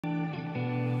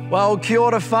Well, kia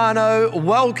ora whānau.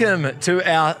 Welcome to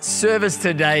our service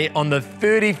today on the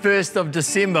 31st of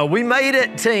December. We made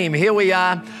it, team. Here we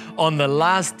are on the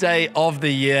last day of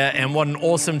the year, and what an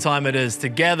awesome time it is to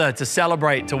gather, to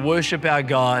celebrate, to worship our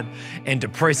God, and to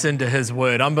press into His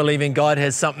Word. I'm believing God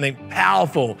has something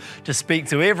powerful to speak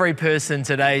to every person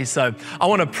today. So I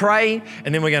want to pray,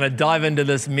 and then we're going to dive into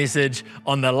this message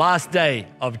on the last day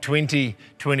of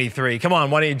 2023. Come on,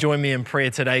 why don't you join me in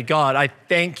prayer today? God, I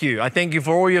thank you. I thank you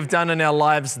for all you've done in our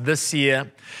lives this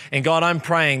year. And God, I'm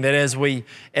praying that as we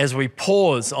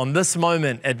pause on this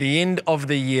moment at the end of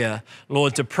the year,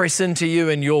 Lord, to press into you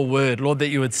and your word, Lord, that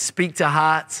you would speak to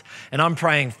hearts. And I'm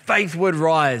praying faith would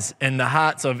rise in the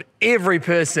hearts of every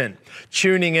person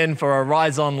tuning in for a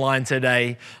Rise Online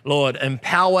today. Lord,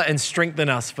 empower and strengthen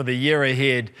us for the year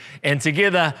ahead. And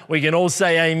together we can all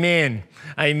say amen,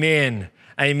 amen,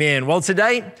 amen. Well,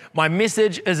 today my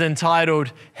message is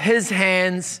entitled, His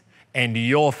Hands and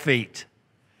Your Feet.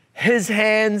 His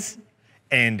hands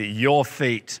and your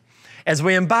feet. As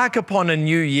we embark upon a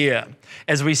new year,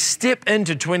 as we step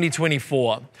into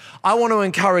 2024, I want to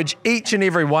encourage each and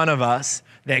every one of us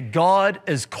that God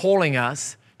is calling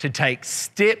us to take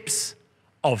steps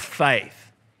of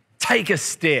faith. Take a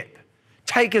step.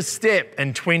 Take a step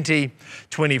in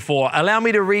 2024. Allow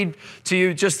me to read to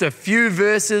you just a few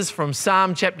verses from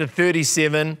Psalm chapter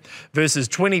 37, verses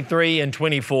 23 and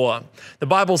 24. The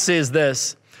Bible says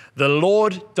this, "The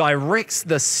Lord directs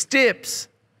the steps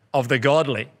of the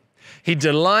godly. He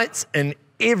delights in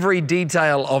every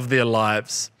detail of their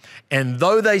lives. And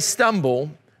though they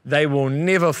stumble, they will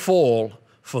never fall,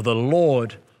 for the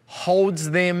Lord holds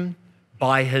them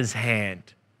by His hand."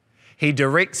 He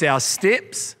directs our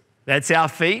steps, that's our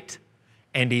feet,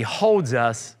 and He holds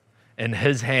us in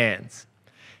His hands.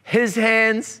 His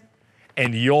hands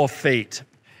and your feet.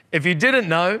 If you didn't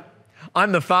know,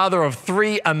 I'm the father of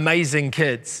 3 amazing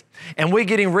kids, and we're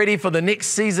getting ready for the next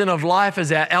season of life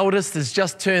as our eldest has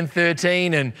just turned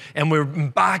 13 and we're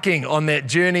embarking on that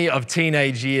journey of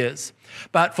teenage years.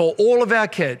 But for all of our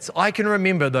kids, I can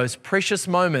remember those precious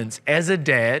moments as a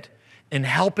dad in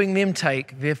helping them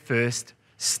take their first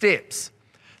steps.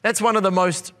 That's one of the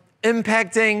most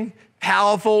impacting,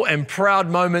 powerful, and proud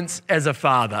moments as a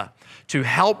father, to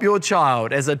help your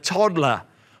child as a toddler,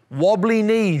 wobbly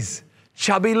knees,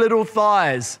 chubby little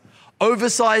thighs,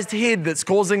 oversized head that's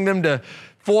causing them to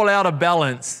fall out of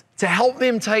balance, to help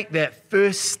them take that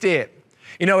first step.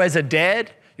 You know, as a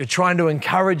dad, you're trying to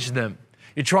encourage them.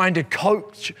 You're trying to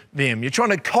coach them. You're trying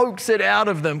to coax it out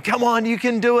of them. Come on, you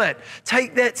can do it.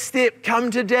 Take that step.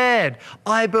 Come to Dad.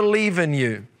 I believe in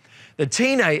you.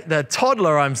 The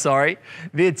toddler,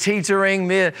 they're teetering,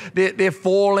 they're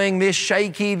falling, they're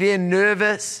shaky, they're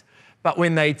nervous. But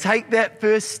when they take that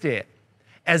first step,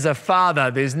 as a father,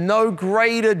 there's no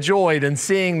greater joy than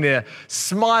seeing their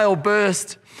smile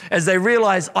burst as they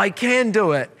realize, I can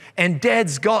do it, and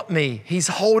Dad's got me. He's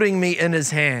holding me in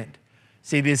His hand.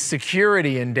 See, there's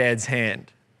security in Dad's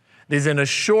hand. There's an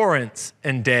assurance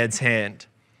in Dad's hand.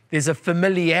 There's a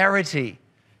familiarity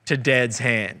to Dad's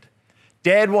hand.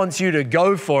 Dad wants you to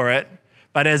go for it,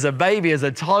 but as a baby, as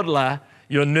a toddler,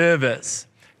 you're nervous.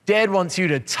 Dad wants you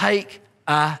to take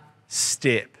a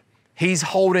step. He's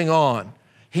holding on.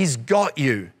 He's got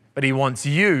you, but He wants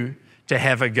you to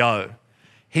have a go.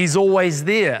 He's always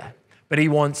there, but He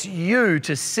wants you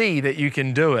to see that you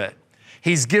can do it.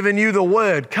 He's given you the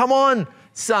word. Come on,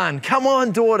 son. Come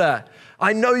on, daughter.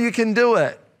 I know you can do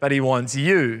it, but He wants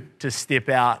you to step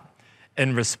out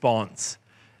in response.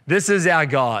 This is our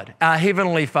God, our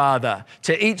Heavenly Father,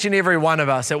 to each and every one of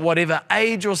us at whatever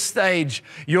age or stage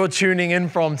you're tuning in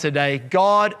from today.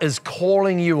 God is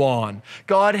calling you on.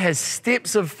 God has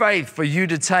steps of faith for you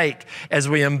to take as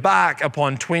we embark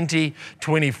upon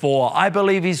 2024. I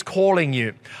believe He's calling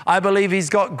you. I believe He's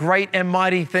got great and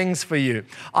mighty things for you.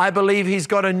 I believe He's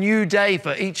got a new day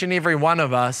for each and every one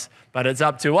of us, but it's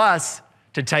up to us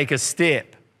to take a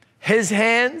step. His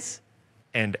hands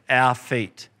and our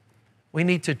feet. We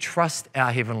need to trust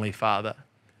our Heavenly Father.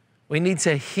 We need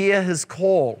to hear His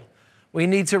call. We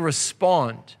need to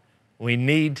respond. We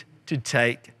need to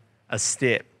take a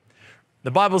step.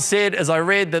 The Bible said, as I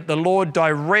read, that the Lord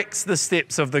directs the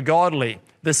steps of the godly.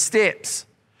 The steps.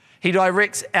 He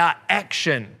directs our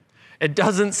action. It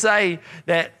doesn't say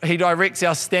that He directs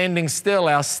our standing still,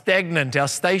 our stagnant, our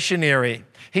stationary.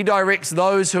 He directs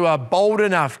those who are bold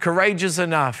enough, courageous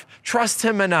enough, trust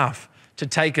Him enough to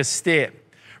take a step.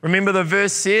 Remember the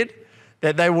verse said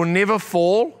that they will never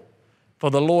fall, for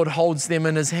the Lord holds them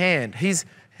in His hand. He's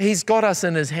got us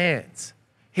in His hands.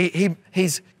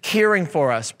 He's caring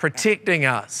for us, protecting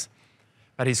us,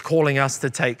 but He's calling us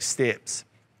to take steps.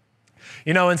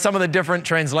 You know, in some of the different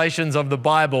translations of the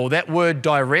Bible, that word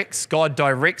directs, God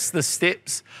directs the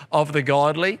steps of the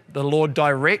godly. The Lord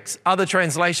directs. Other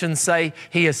translations say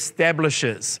he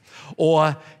establishes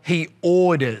or he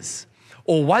orders.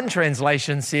 Or one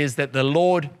translation says that the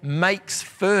Lord makes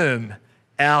firm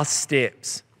our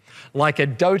steps. Like a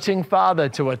doting father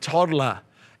to a toddler,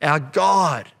 our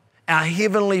God, our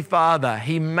Heavenly Father,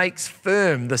 he makes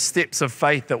firm the steps of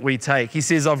faith that we take. He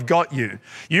says, I've got you.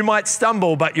 You might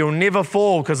stumble, but you'll never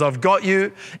fall because I've got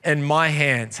you in my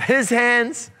hands, his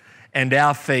hands and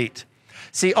our feet.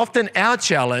 See, often our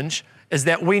challenge is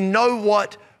that we know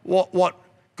what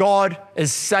God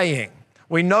is saying.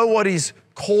 We know what he's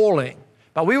calling,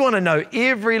 but we want to know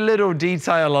every little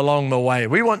detail along the way.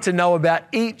 We want to know about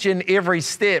each and every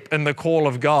step in the call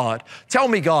of God. Tell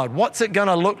me, God, what's it going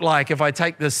to look like if I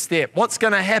take this step? What's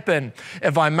going to happen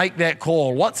if I make that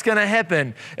call? What's going to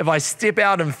happen if I step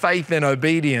out in faith and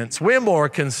obedience? We're more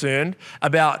concerned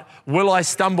about will I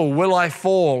stumble, will I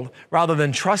fall, rather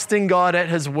than trusting God at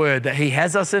his word that he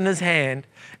has us in his hand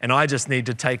and I just need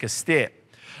to take a step.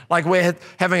 Like we're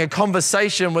having a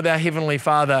conversation with our Heavenly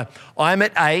Father. I'm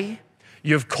at A.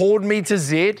 You've called me to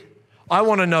Z. I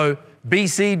want to know B,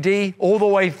 C, D, all the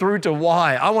way through to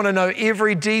Y. I want to know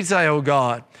every detail,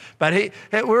 God. But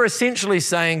we're essentially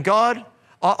saying, God,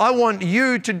 I want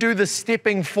you to do the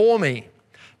stepping for me.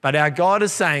 But our God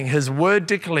is saying, his word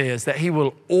declares that he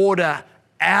will order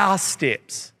our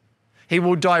steps. He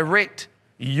will direct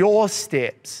your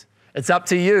steps. It's up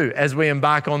to you as we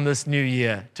embark on this new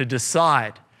year to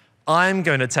decide, I'm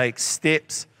going to take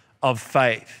steps of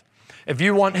faith. If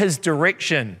you want his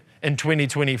direction in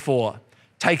 2024,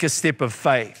 take a step of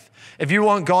faith. If you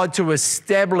want God to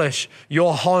establish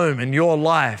your home and your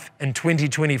life in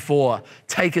 2024,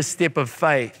 take a step of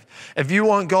faith. If you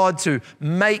want God to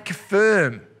make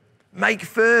firm,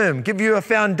 give you a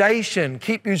foundation,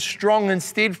 keep you strong and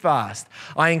steadfast,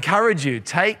 I encourage you,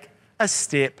 take a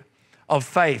step of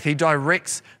faith. He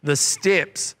directs the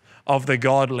steps of the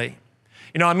godly.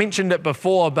 You know, I mentioned it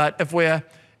before, but if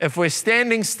we're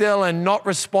standing still and not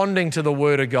responding to the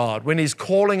word of God, when he's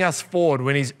calling us forward,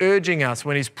 when he's urging us,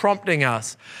 when he's prompting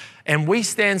us, and we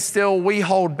stand still, we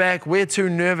hold back, we're too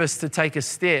nervous to take a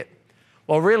step,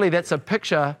 well, really that's a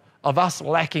picture of us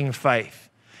lacking faith.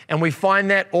 And we find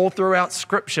that all throughout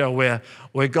Scripture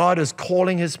where God is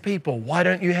calling his people. Why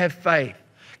don't you have faith?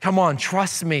 Come on,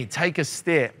 trust me, take a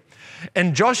step.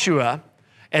 And Joshua,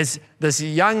 as this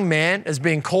young man is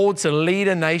being called to lead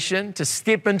a nation, to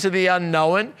step into the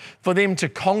unknown, for them to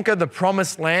conquer the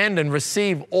promised land and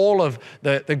receive all of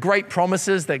the great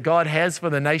promises that God has for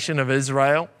the nation of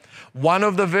Israel. One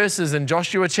of the verses in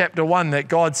Joshua chapter 1 that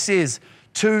God says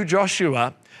to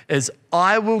Joshua is,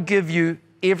 I will give you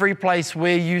every place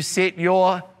where you set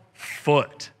your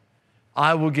foot.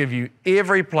 I will give you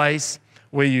every place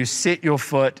where you set your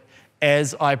foot,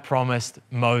 as I promised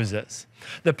Moses.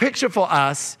 The picture for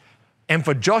us and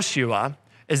for Joshua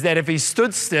is that if he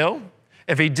stood still,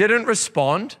 if he didn't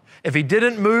respond, if he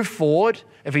didn't move forward,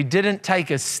 if he didn't take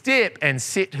a step and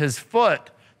set his foot,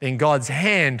 then God's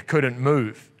hand couldn't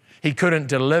move. He couldn't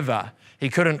deliver. He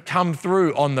couldn't come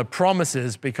through on the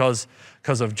promises because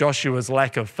of Joshua's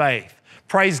lack of faith.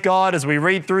 Praise God as we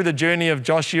read through the journey of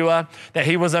Joshua that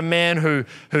he was a man who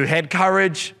had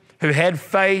courage, who had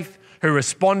faith, who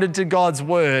responded to God's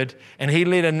word, and he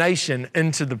led a nation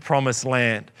into the promised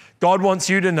land. God wants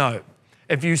you to know,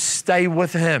 if you stay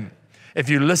with him, if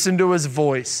you listen to his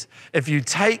voice, if you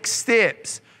take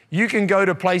steps, you can go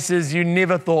to places you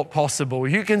never thought possible.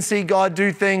 You can see God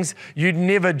do things you'd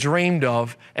never dreamed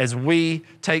of as we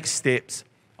take steps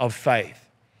of faith.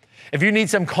 If you need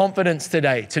some confidence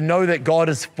today to know that God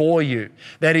is for you,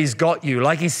 that he's got you,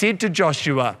 like he said to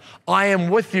Joshua, I am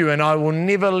with you and I will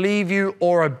never leave you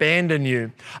or abandon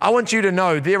you. I want you to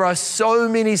know there are so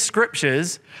many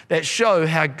scriptures that show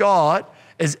how God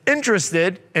is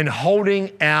interested in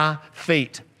holding our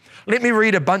feet. Let me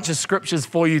read a bunch of scriptures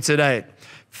for you today.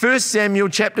 1 Samuel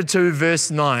chapter 2,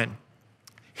 verse 9.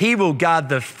 He will guard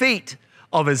the feet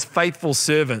of his faithful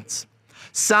servants.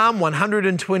 Psalm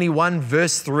 121,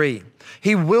 verse 3.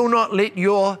 He will not let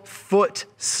your foot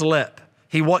slip.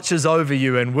 He watches over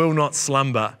you and will not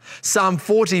slumber. Psalm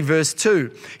 40, verse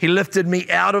 2. He lifted me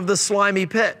out of the slimy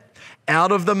pit,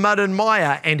 out of the mud and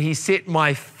mire, and he set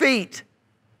my feet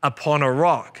upon a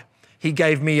rock. He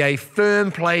gave me a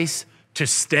firm place to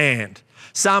stand.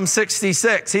 Psalm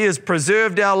 66, he has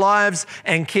preserved our lives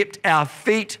and kept our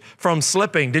feet from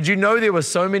slipping. Did you know there were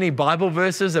so many Bible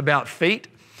verses about feet?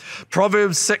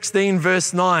 Proverbs 16,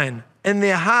 verse 9, in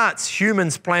their hearts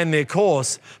humans plan their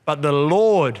course, but the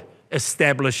Lord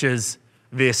establishes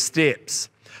their steps.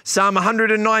 Psalm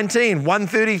 119,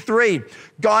 133,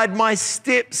 guide my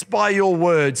steps by your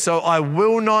word, so I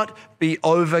will not be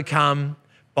overcome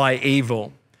by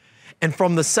evil. And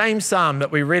from the same psalm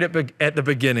that we read at the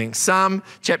beginning, Psalm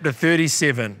chapter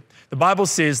 37, the Bible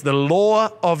says the law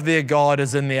of their God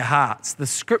is in their hearts. The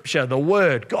scripture, the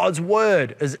word, God's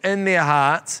word is in their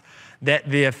hearts, that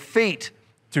their feet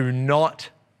do not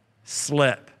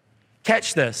slip.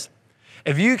 Catch this.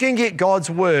 If you can get God's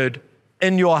word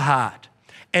in your heart,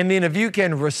 and then if you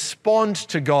can respond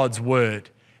to God's word,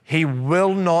 He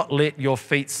will not let your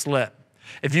feet slip.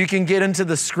 If you can get into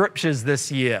the scriptures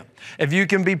this year, if you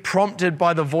can be prompted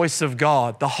by the voice of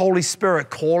God, the Holy Spirit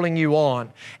calling you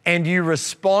on, and you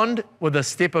respond with a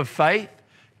step of faith,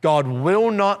 God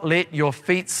will not let your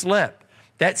feet slip.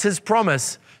 That's His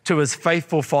promise to His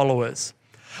faithful followers.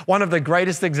 One of the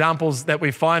greatest examples that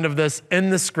we find of this in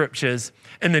the scriptures,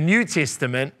 in the New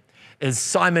Testament, is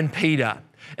Simon Peter.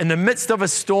 In the midst of a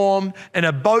storm, in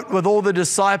a boat with all the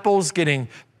disciples getting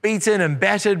beaten and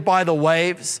battered by the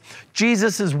waves,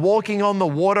 Jesus is walking on the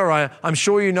water. I'm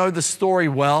sure you know the story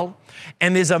well.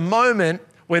 And there's a moment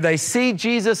where they see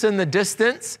Jesus in the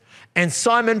distance, and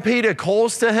Simon Peter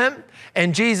calls to Him,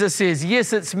 and Jesus says,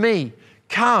 yes, it's me,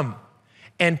 come.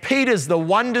 And Peter's the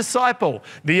one disciple,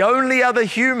 the only other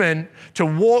human to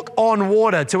walk on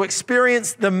water, to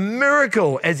experience the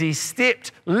miracle as he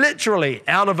stepped literally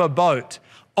out of a boat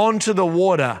onto the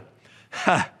water.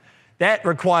 That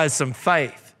requires some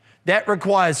faith. That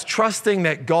requires trusting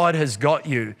that God has got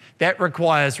you. That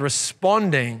requires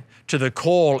responding to the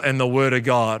call and the word of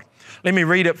God. Let me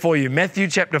read it for you. Matthew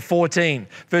chapter 14,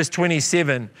 verse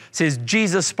 27 says,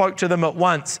 Jesus spoke to them at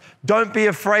once. Don't be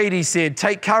afraid, He said.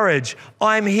 Take courage.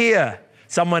 I'm here.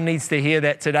 Someone needs to hear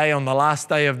that today on the last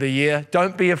day of the year.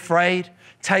 Don't be afraid.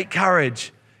 Take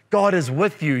courage. God is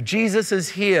with you. Jesus is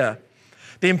here.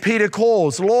 Then Peter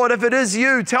calls, Lord, if it is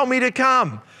you, tell me to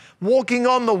come. Walking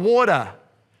on the water.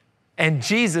 And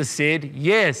Jesus said,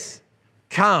 yes,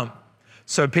 come.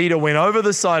 So Peter went over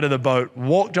the side of the boat,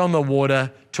 walked on the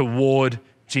water toward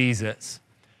Jesus.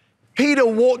 Peter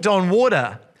walked on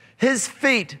water. His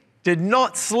feet did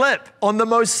not slip on the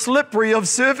most slippery of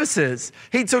surfaces.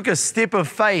 He took a step of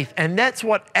faith, and that's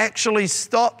what actually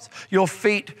stops your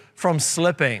feet from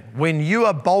slipping. When you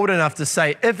are bold enough to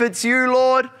say, if it's you,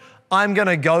 Lord, I'm going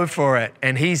to go for it.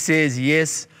 And He says,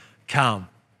 yes, come.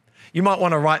 You might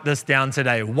want to write this down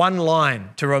today. One line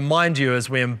to remind you as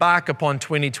we embark upon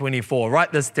 2024.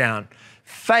 Write this down.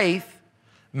 Faith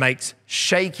makes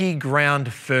shaky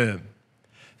ground firm.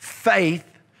 Faith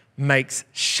makes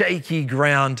shaky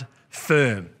ground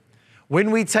firm. When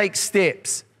we take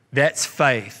steps, that's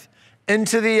faith.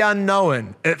 Into the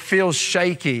unknown, it feels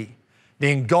shaky.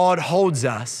 Then God holds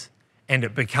us and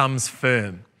it becomes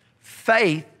firm.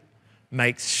 Faith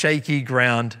makes shaky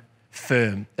ground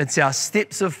firm. It's our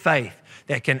steps of faith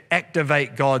that can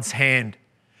activate God's hand.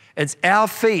 It's our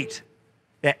feet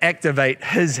that activate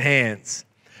His hands.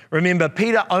 Remember,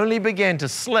 Peter only began to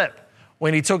slip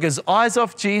when he took his eyes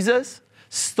off Jesus,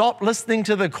 stopped listening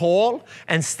to the call,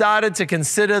 and started to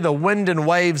consider the wind and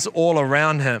waves all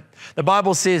around him. The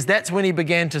Bible says that's when he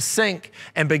began to sink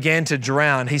and began to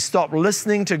drown. He stopped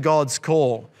listening to God's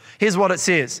call. Here's what it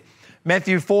says,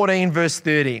 Matthew 14, verse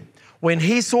 30. When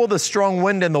he saw the strong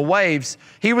wind and the waves,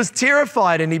 he was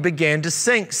terrified and he began to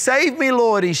sink. Save me,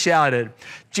 Lord, he shouted.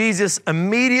 Jesus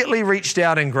immediately reached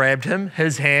out and grabbed him,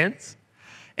 his hands,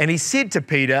 and he said to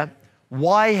Peter,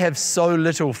 why have so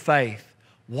little faith?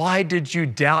 Why did you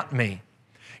doubt me?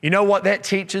 You know what that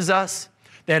teaches us?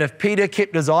 That if Peter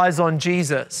kept his eyes on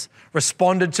Jesus,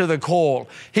 responded to the call,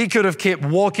 he could have kept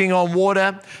walking on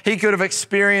water. He could have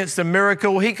experienced a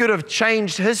miracle. He could have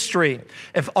changed history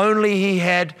if only he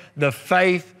had the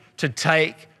faith to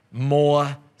take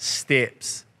more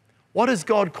steps. What is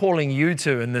God calling you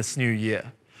to in this new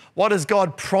year? What is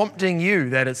God prompting you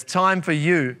that it's time for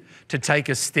you to take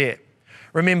a step?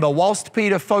 Remember, whilst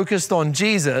Peter focused on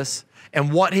Jesus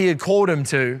and what He had called him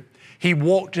to, he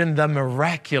walked in the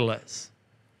miraculous.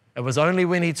 It was only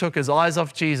when he took his eyes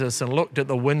off Jesus and looked at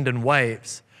the wind and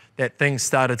waves that things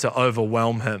started to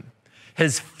overwhelm him.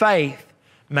 His faith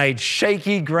made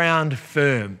shaky ground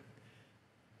firm.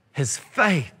 His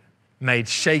faith made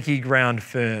shaky ground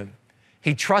firm.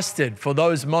 He trusted for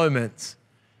those moments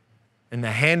in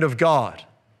the hand of God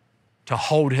to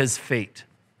hold his feet,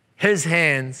 His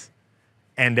hands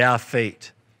and our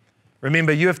feet.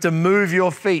 Remember, you have to move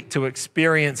your feet to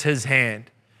experience His hand.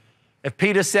 If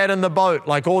Peter sat in the boat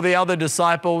like all the other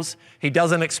disciples, he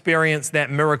doesn't experience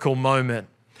that miracle moment.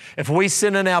 If we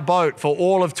sit in our boat for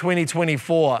all of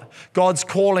 2024, God's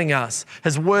calling us,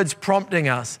 His word's prompting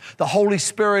us, the Holy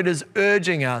Spirit is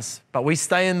urging us, but we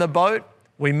stay in the boat,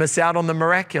 we miss out on the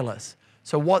miraculous.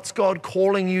 So what's God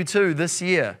calling you to this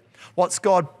year? What's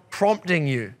God prompting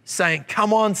you, saying,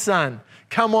 come on, son,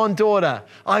 come on, daughter,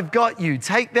 I've got you.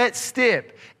 Take that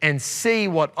step and see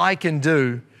what I can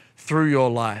do through your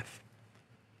life.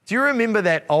 Do you remember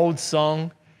that old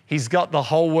song, He's got the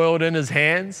whole world in His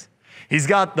hands? He's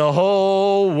got the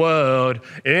whole world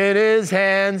in His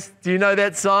hands. Do you know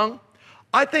that song?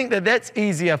 I think that that's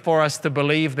easier for us to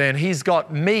believe than He's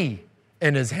got me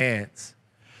in His hands.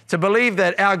 To believe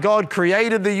that our God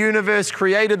created the universe,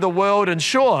 created the world, and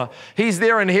sure, He's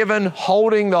there in heaven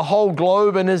holding the whole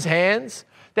globe in His hands.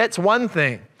 That's one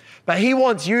thing. But He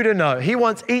wants you to know, He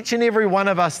wants each and every one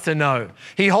of us to know,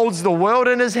 He holds the world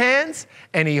in His hands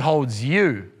and He holds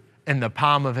you in the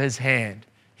palm of His hand.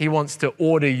 He wants to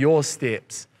order your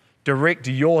steps, direct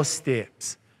your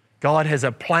steps. God has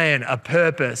a plan, a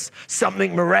purpose,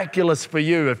 something miraculous for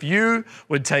you if you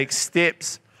would take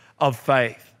steps of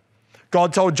faith.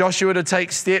 God told Joshua to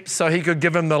take steps so He could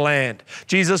give him the land.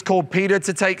 Jesus called Peter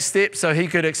to take steps so he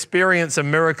could experience a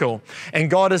miracle. And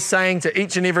God is saying to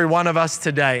each and every one of us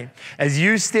today, as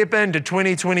you step into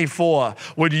 2024,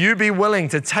 would you be willing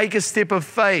to take a step of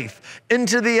faith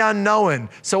into the unknown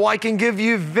so I can give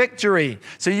you victory,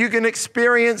 so you can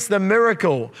experience the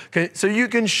miracle, so you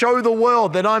can show the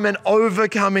world that I'm an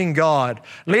overcoming God.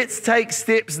 Let's take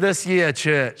steps this year,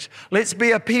 church. Let's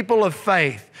be a people of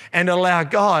faith and allow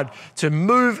God to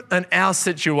move in our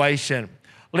situation.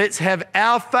 Let's have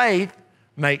our faith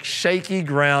make shaky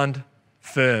ground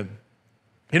firm.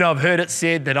 You know, I've heard it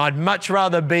said that I'd much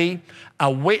rather be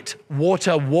a wet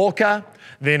water walker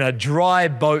than a dry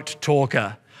boat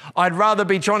talker. I'd rather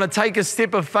be trying to take a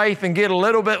step of faith and get a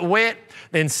little bit wet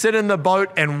than sit in the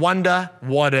boat and wonder,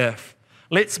 what if?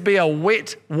 Let's be a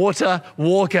wet water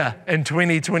walker in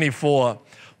 2024.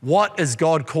 What is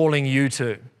God calling you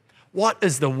to? What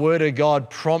is the Word of God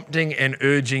prompting and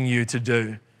urging you to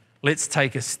do? Let's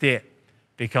take a step,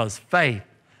 because faith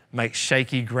makes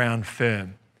shaky ground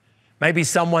firm. Maybe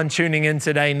someone tuning in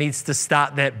today needs to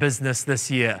start that business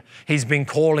this year. He's been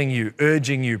calling you,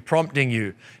 urging you, prompting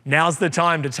you. Now's the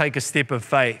time to take a step of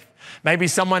faith. Maybe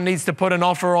someone needs to put an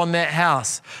offer on that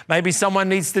house. Maybe someone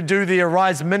needs to do the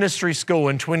Arise Ministry School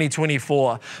in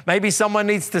 2024. Maybe someone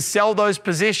needs to sell those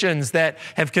possessions that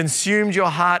have consumed your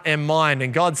heart and mind.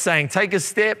 And God's saying, take a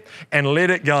step and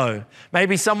let it go.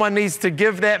 Maybe someone needs to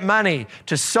give that money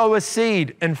to sow a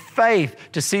seed in faith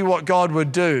to see what God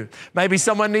would do. Maybe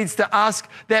someone needs to ask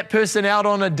that person out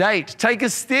on a date. Take a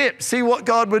step, see what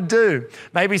God would do.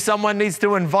 Maybe someone needs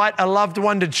to invite a loved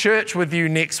one to church with you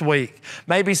next week.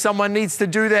 Maybe someone needs to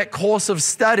do that course of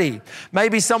study.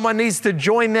 Maybe someone needs to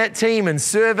join that team and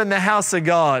serve in the house of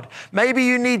God. Maybe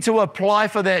you need to apply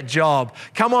for that job.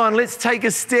 Come on, let's take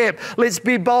a step. Let's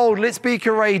be bold. Let's be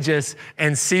courageous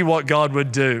and see what God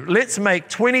would do. Let's make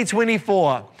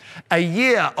 2024 a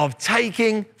year of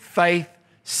taking faith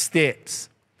steps.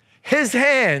 His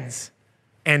hands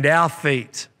and our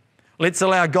feet. Let's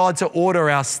allow God to order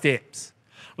our steps.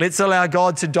 Let's allow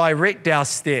God to direct our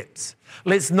steps.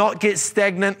 Let's not get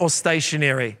stagnant or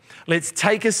stationary. Let's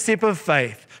take a step of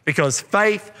faith, because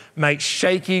faith makes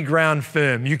shaky ground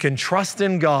firm. You can trust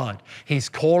in God. He's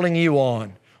calling you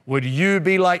on. Would you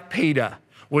be like Peter?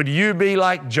 Would you be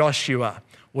like Joshua?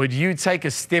 Would you take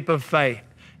a step of faith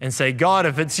and say, God,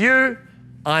 if it's you,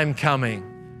 I'm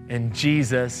coming in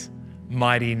Jesus'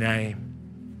 mighty name.